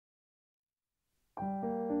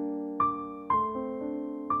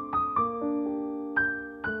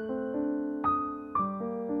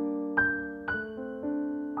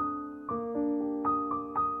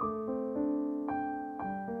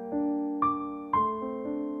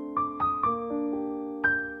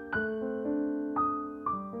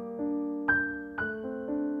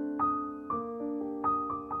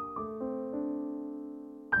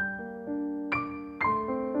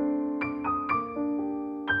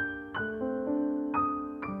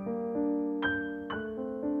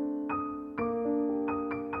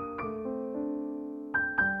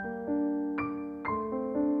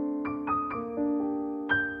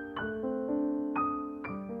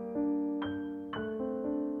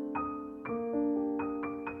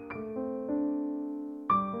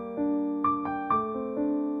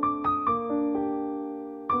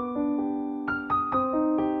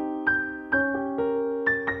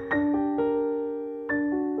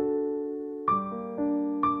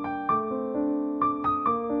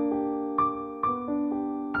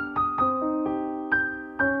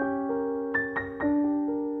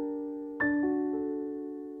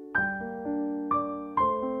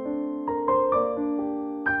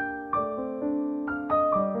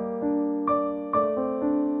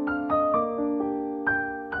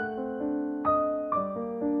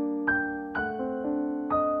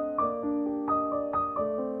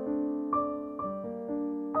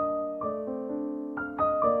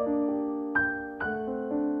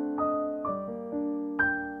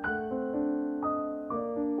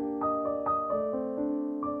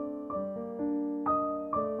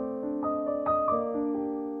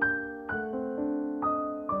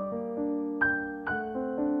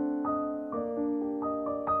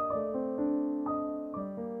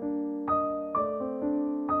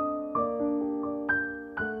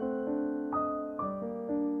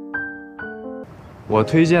我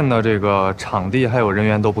推荐的这个场地还有人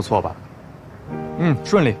员都不错吧？嗯，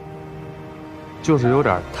顺利，就是有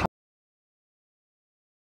点太……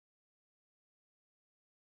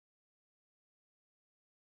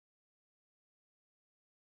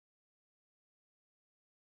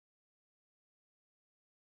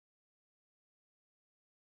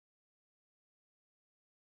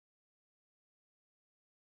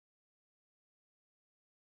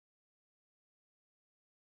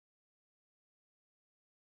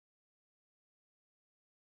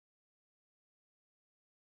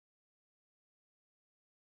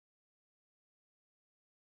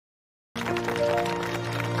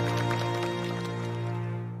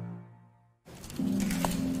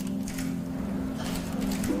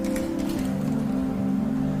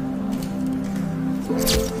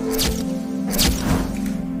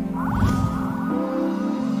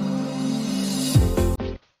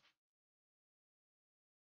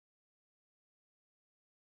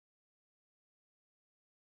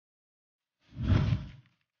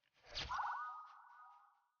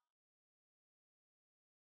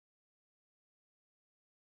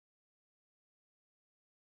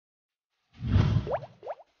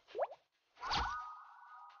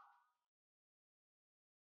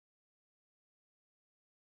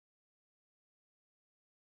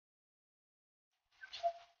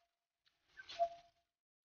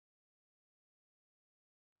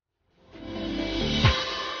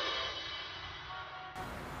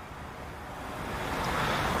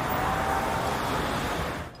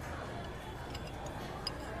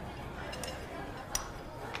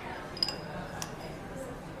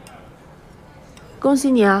恭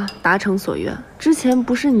喜你啊，达成所愿。之前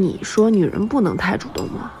不是你说女人不能太主动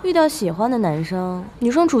吗？遇到喜欢的男生，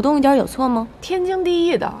女生主动一点有错吗？天经地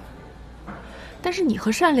义的。但是你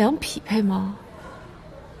和善良匹配吗？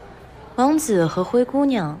王子和灰姑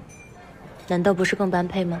娘，难道不是更般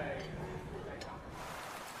配吗？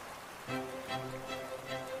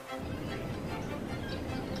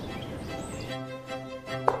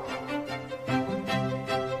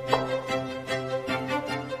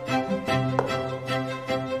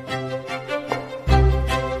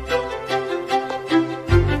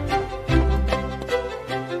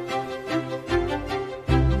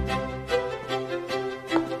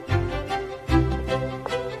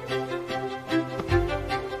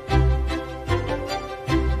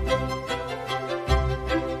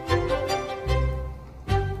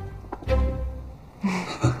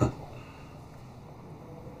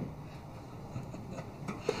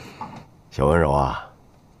小温柔啊，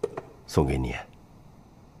送给你。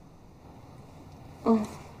嗯，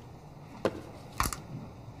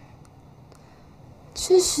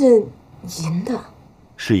这是银的。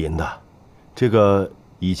是银的，这个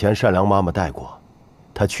以前善良妈妈戴过，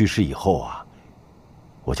她去世以后啊，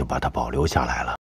我就把它保留下来了。